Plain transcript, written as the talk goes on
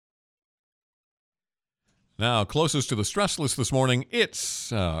Now, closest to the stress list this morning,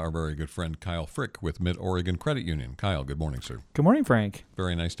 it's our very good friend Kyle Frick with Mid-Oregon Credit Union. Kyle, good morning, sir. Good morning, Frank.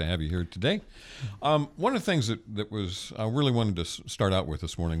 Very nice to have you here today. One of the things that was I really wanted to start out with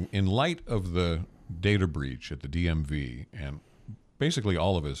this morning, in light of the data breach at the DMV and basically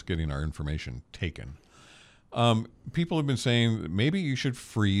all of us getting our information taken, people have been saying that maybe you should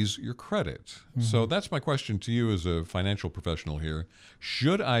freeze your credit. Mm-hmm. So that's my question to you as a financial professional here.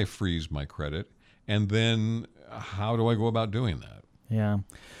 Should I freeze my credit? And then how do I go about doing that? Yeah.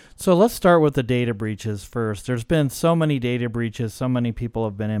 So let's start with the data breaches first. There's been so many data breaches, so many people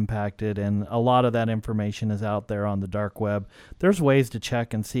have been impacted, and a lot of that information is out there on the dark web. There's ways to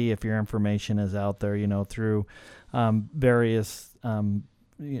check and see if your information is out there, through various antivirus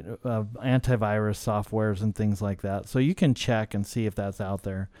softwares and things like that. So you can check and see if that's out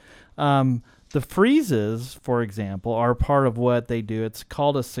there. The freezes, for example, are part of what they do. It's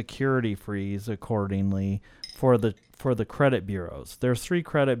called a security freeze, accordingly, for the credit bureaus. There's 3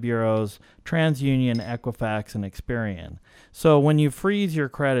 credit bureaus: TransUnion, Equifax, and Experian. So when you freeze your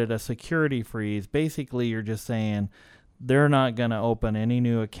credit, a security freeze, basically you're just saying they're not going to open any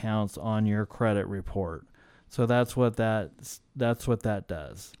new accounts on your credit report. So that's what that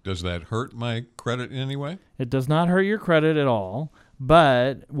does. Does that hurt my credit in any way? It does not hurt your credit at all.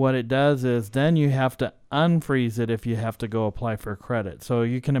 But what it does is then you have to unfreeze it if you have to go apply for credit. So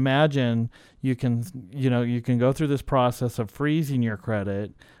you can imagine you can go through this process of freezing your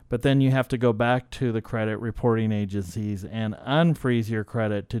credit, but then you have to go back to the credit reporting agencies and unfreeze your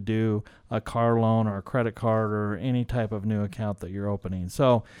credit to do a car loan or a credit card or any type of new account that you're opening.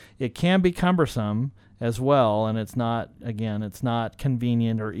 So it can be cumbersome as well, and it's not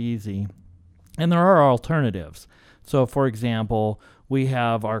convenient or easy. And there are alternatives. So, for example, we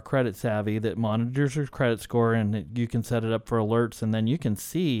have our Credit Savvy that monitors your credit score, and you can set it up for alerts, and then you can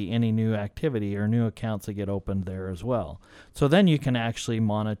see any new activity or new accounts that get opened there as well. So then you can actually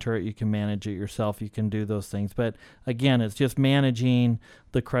monitor it. You can manage it yourself. You can do those things. But again, it's just managing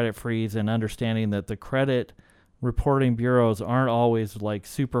the credit freeze and understanding that the credit reporting bureaus aren't always like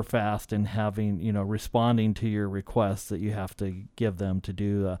super fast in having, responding to your requests that you have to give them to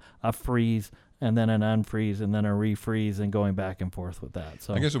do a freeze and then an unfreeze, and then a refreeze, and going back and forth with that.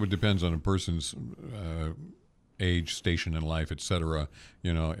 So I guess it would depend on a person's age, station in life, et cetera.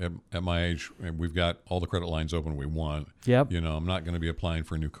 At my age, we've got all the credit lines open we want. Yep. I'm not going to be applying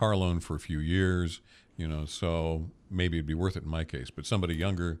for a new car loan for a few years. So maybe it'd be worth it in my case. But somebody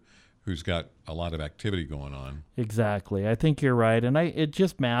younger who's got a lot of activity going on. Exactly. I think you're right. And it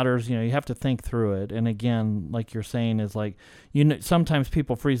just matters, you have to think through it. And again, like you're saying, is like, sometimes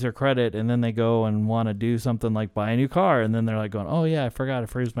people freeze their credit and then they go and want to do something like buy a new car. And then they're like going, oh yeah, I forgot I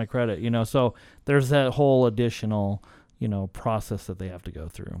froze my credit, so there's that whole additional, process that they have to go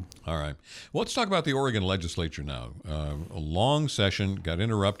through. All right. Well, let's talk about the Oregon legislature now. A long session got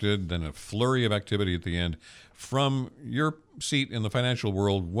interrupted, then a flurry of activity at the end. From your seat in the financial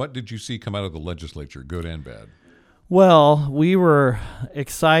world, what did you see come out of the legislature, good and bad? Well, we were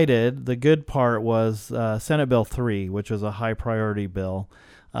excited. The good part was Senate Bill 3, which was a high priority bill.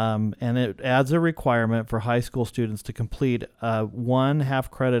 And it adds a requirement for high school students to complete 1/2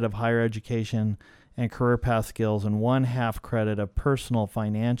 credit of higher education and career path skills and 1/2 credit of personal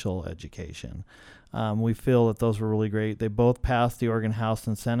financial education. We feel that those were really great. They both passed the Oregon House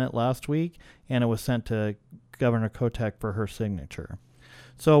and Senate last week, and it was sent to Governor Kotek for her signature.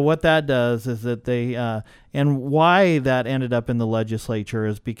 So what that does is that and why that ended up in the legislature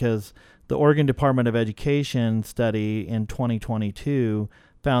is because the Oregon Department of Education study in 2022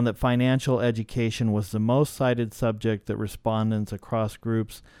 found that financial education was the most cited subject that respondents across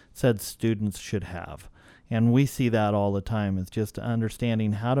groups said students should have. And we see that all the time. It's just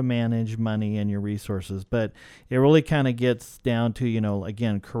understanding how to manage money and your resources. But it really kind of gets down to,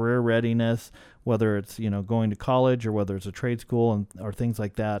 again, career readiness, whether it's, going to college or whether it's a trade school or things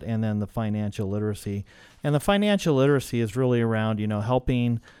like that, and then the financial literacy. And the financial literacy is really around,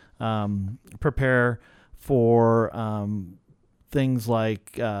 helping prepare for things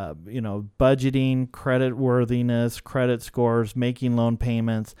like, budgeting, credit worthiness, credit scores, making loan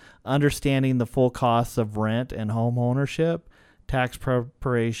payments, understanding the full costs of rent and home ownership, tax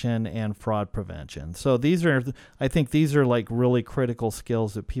preparation, and fraud prevention. So I think these are like really critical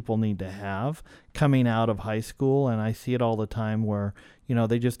skills that people need to have coming out of high school. And I see it all the time where,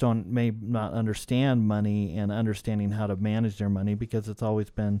 they just may not understand money and understanding how to manage their money because it's always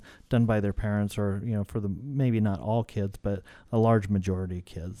been done by their parents or, for maybe not all kids, but a large majority of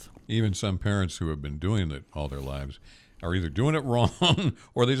kids. Even some parents who have been doing it all their lives are either doing it wrong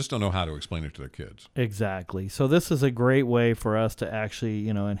or they just don't know how to explain it to their kids. Exactly. So this is a great way for us to actually,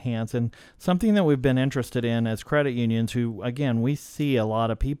 enhance, and something that we've been interested in as credit unions who, again, we see a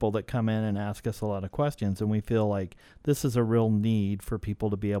lot of people that come in and ask us a lot of questions, and we feel like this is a real need for people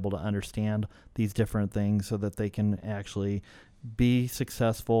to be able to understand these different things so that they can actually be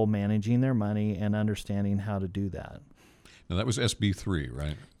successful managing their money and understanding how to do that. Now, that was SB 3,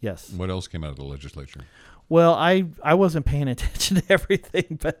 right? Yes. What else came out of the legislature? Well, I wasn't paying attention to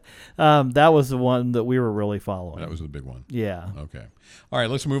everything, but that was the one that we were really following. That was the big one. Yeah. Okay. All right,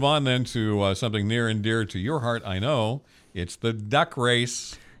 let's move on then to something near and dear to your heart, I know. It's the duck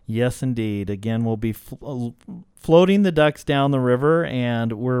race. Yes, indeed. Again, we'll be floating the ducks down the river,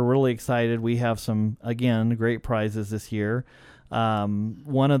 and we're really excited. We have some, again, great prizes this year.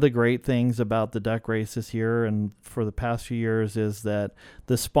 One of the great things about the duck race this year and for the past few years is that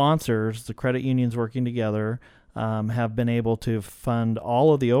the sponsors, the credit unions working together, have been able to fund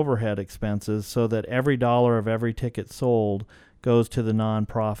all of the overhead expenses so that every dollar of every ticket sold goes to the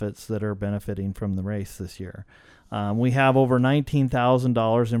nonprofits that are benefiting from the race this year. We have over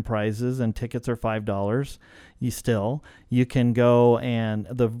 $19,000 in prizes, and tickets are $5. You can go, and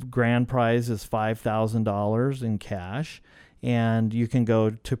the grand prize is $5,000 in cash. And you can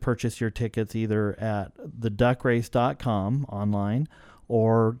go to purchase your tickets either at theduckrace.com online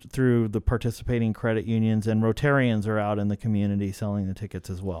or through the participating credit unions, and Rotarians are out in the community selling the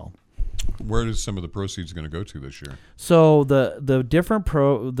tickets as well. Where is some of the proceeds going to go to this year? So the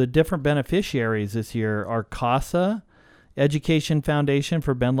different beneficiaries this year are CASA, Education Foundation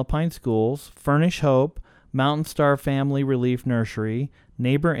for Ben Lapine Schools, Furnish Hope, Mountain Star Family Relief Nursery,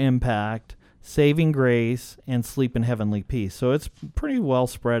 Neighbor Impact, Saving Grace, and Sleep in Heavenly Peace. So it's pretty well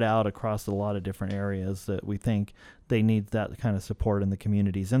spread out across a lot of different areas that we think they need that kind of support in the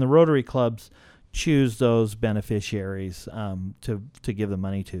communities. And the Rotary clubs choose those beneficiaries to give the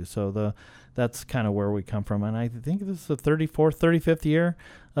money to. So that's kind of where we come from. And I think this is the 34th, 35th year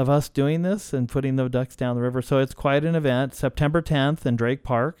of us doing this and putting the ducks down the river. So it's quite an event. September 10th in Drake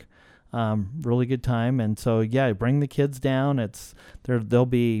Park. Really good time. And so, yeah, bring the kids down. There'll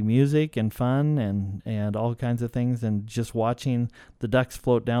be music and fun and all kinds of things. And just watching the ducks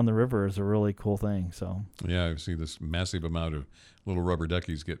float down the river is a really cool thing. So, yeah, I see this massive amount of little rubber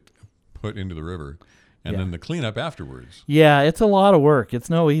duckies get put into the river. And then the cleanup afterwards. Yeah, it's a lot of work. It's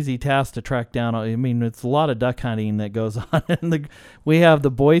no easy task to track down. I mean, it's a lot of duck hunting that goes on. And we have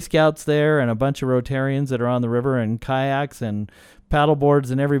the Boy Scouts there and a bunch of Rotarians that are on the river and kayaks and paddle boards,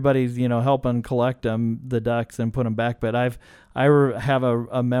 and everybody's helping collect the ducks and put them back. But I have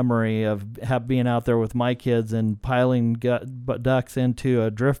a memory of being out there with my kids and piling ducks into a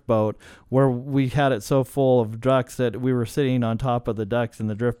drift boat where we had it so full of ducks that we were sitting on top of the ducks in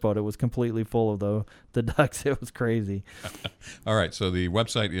the drift boat. It was completely full of the ducks. It was crazy. All right, so the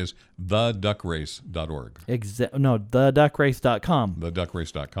website is theduckrace.org. No, theduckrace.com.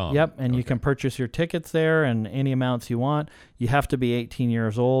 Theduckrace.com. Yep, and you can purchase your tickets there and any amounts you want. You have to be 18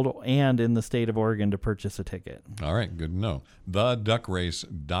 years old and in the state of Oregon to purchase a ticket. All right, good to know.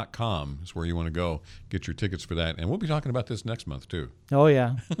 Theduckrace.com is where you want to go get your tickets for that. And we'll be talking about this next month, too. Oh,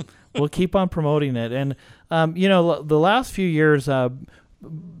 yeah. We'll keep on promoting it. And, the last few years,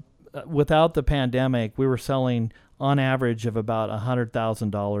 without the pandemic, we were selling on average of about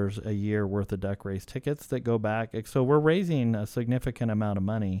 $100,000 a year worth of duck race tickets that go back. So we're raising a significant amount of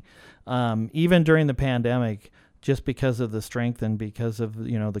money. Even during the pandemic, just because of the strength and because of,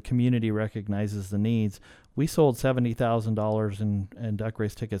 the community recognizes the needs, we sold $70,000 in duck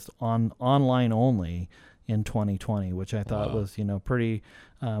race tickets online only in 2020, which I thought was, pretty.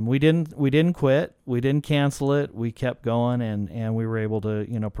 We didn't quit, we didn't cancel it, we kept going, and we were able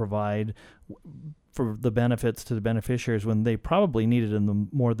to, provide for the benefits to the beneficiaries when they probably needed them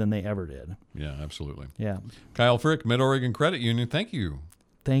more than they ever did. Yeah, absolutely. Yeah. Kyle Frick, Mid-Oregon Credit Union, thank you.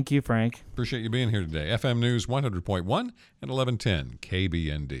 Thank you, Frank. Appreciate you being here today. FM News 100.1 and 1110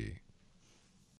 KBND.